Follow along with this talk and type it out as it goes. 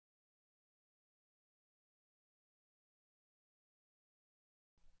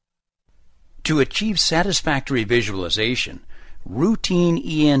To achieve satisfactory visualization, routine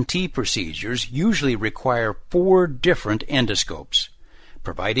ENT procedures usually require 4 different endoscopes,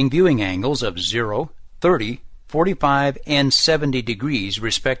 providing viewing angles of 0, 30, 45, and 70 degrees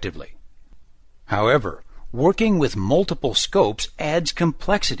respectively. However, working with multiple scopes adds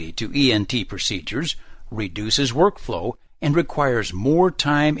complexity to ENT procedures, reduces workflow, and requires more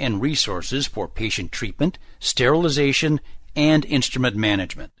time and resources for patient treatment, sterilization, and instrument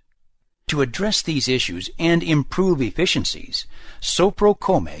management. To address these issues and improve efficiencies,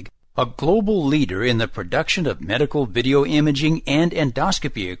 Sopro-Comeg, a global leader in the production of medical video imaging and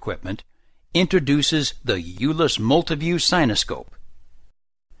endoscopy equipment, introduces the ULYSS Multiview Sinuscope.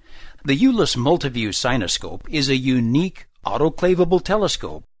 The ULYSS Multiview Sinuscope is a unique autoclavable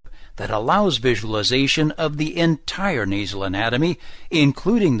telescope that allows visualization of the entire nasal anatomy,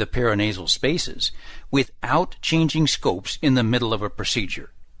 including the paranasal spaces, without changing scopes in the middle of a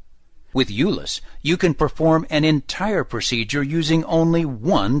procedure. With ULYSS, you can perform an entire procedure using only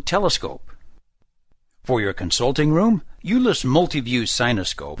one telescope. For your consulting room, ULYSS Multiview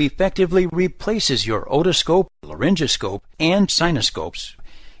Sinuscope effectively replaces your otoscope, laryngoscope, and sinuscopes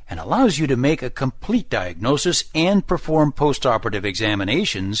and allows you to make a complete diagnosis and perform postoperative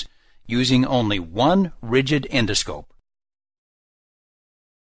examinations using only one rigid endoscope.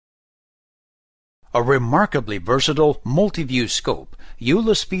 A remarkably versatile multi-view scope,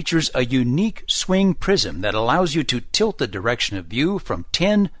 ULYSS features a unique swing prism that allows you to tilt the direction of view from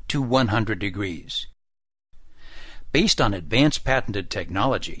 10 to 100 degrees. Based on advanced patented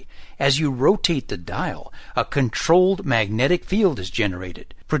technology, as you rotate the dial, a controlled magnetic field is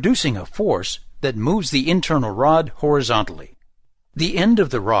generated, producing a force that moves the internal rod horizontally. The end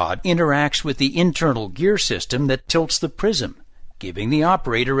of the rod interacts with the internal gear system that tilts the prism, giving the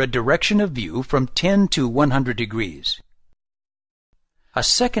operator a direction of view from 10 to 100 degrees. A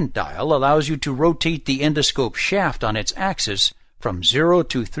second dial allows you to rotate the endoscope shaft on its axis from 0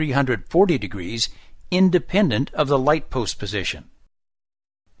 to 340 degrees, independent of the light post position.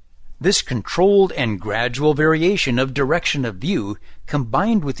 This controlled and gradual variation of direction of view,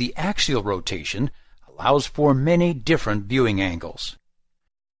 combined with the axial rotation, allows for many different viewing angles.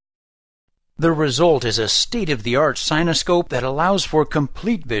 The result is a state-of-the-art sinuscope that allows for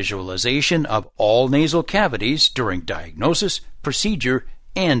complete visualization of all nasal cavities during diagnosis, procedure,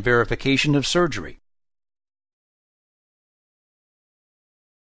 and verification of surgery.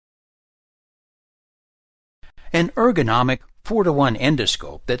 An ergonomic 4-to-1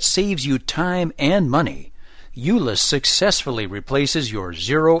 endoscope that saves you time and money, ULYSS successfully replaces your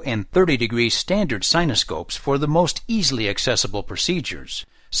 0 and 30 degree standard sinuscopes for the most easily accessible procedures,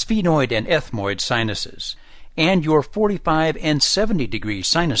 sphenoid and ethmoid sinuses, and your 45 and 70 degree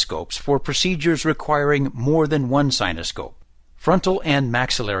sinuscopes for procedures requiring more than one sinuscope, frontal and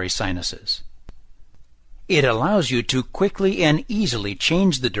maxillary sinuses. It allows you to quickly and easily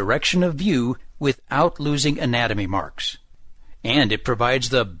change the direction of view without losing anatomy marks. And it provides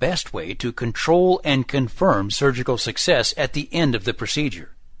the best way to control and confirm surgical success at the end of the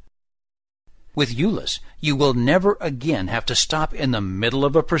procedure. With ULYSS, you will never again have to stop in the middle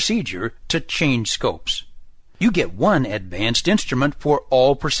of a procedure to change scopes. You get one advanced instrument for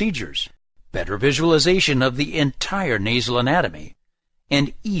all procedures, better visualization of the entire nasal anatomy,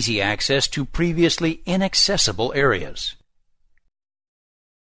 and easy access to previously inaccessible areas.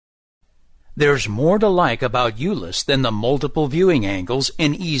 There's more to like about ULYSS than the multiple viewing angles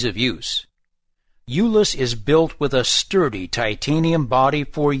and ease of use. ULYSS is built with a sturdy titanium body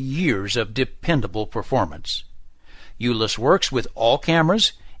for years of dependable performance. ULYSS works with all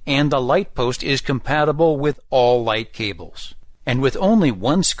cameras, and the light post is compatible with all light cables. And with only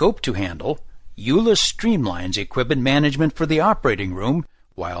one scope to handle, ULYSS streamlines equipment management for the operating room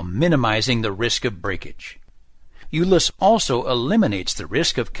while minimizing the risk of breakage. ULYSS also eliminates the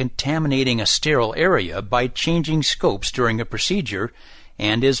risk of contaminating a sterile area by changing scopes during a procedure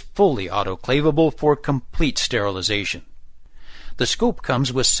and is fully autoclavable for complete sterilization. The scope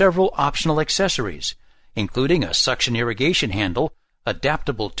comes with several optional accessories, including a suction irrigation handle,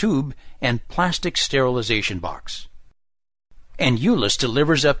 adaptable tube, and plastic sterilization box. And ULYSS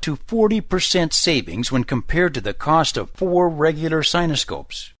delivers up to 40% savings when compared to the cost of 4 regular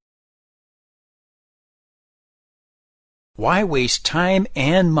sinuscopes. Why waste time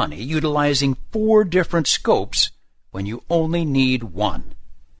and money utilizing 4 different scopes when you only need one?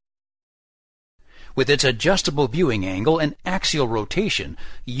 With its adjustable viewing angle and axial rotation,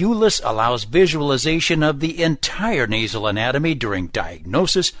 ULYSS allows visualization of the entire nasal anatomy during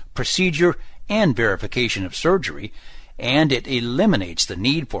diagnosis, procedure, and verification of surgery, and it eliminates the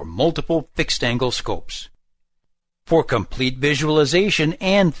need for multiple fixed-angle scopes. For complete visualization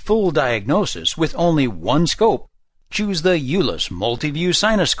and full diagnosis with only one scope, choose the ULYSS Multiview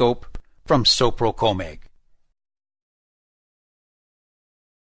Sinuscope from Soprocomeg.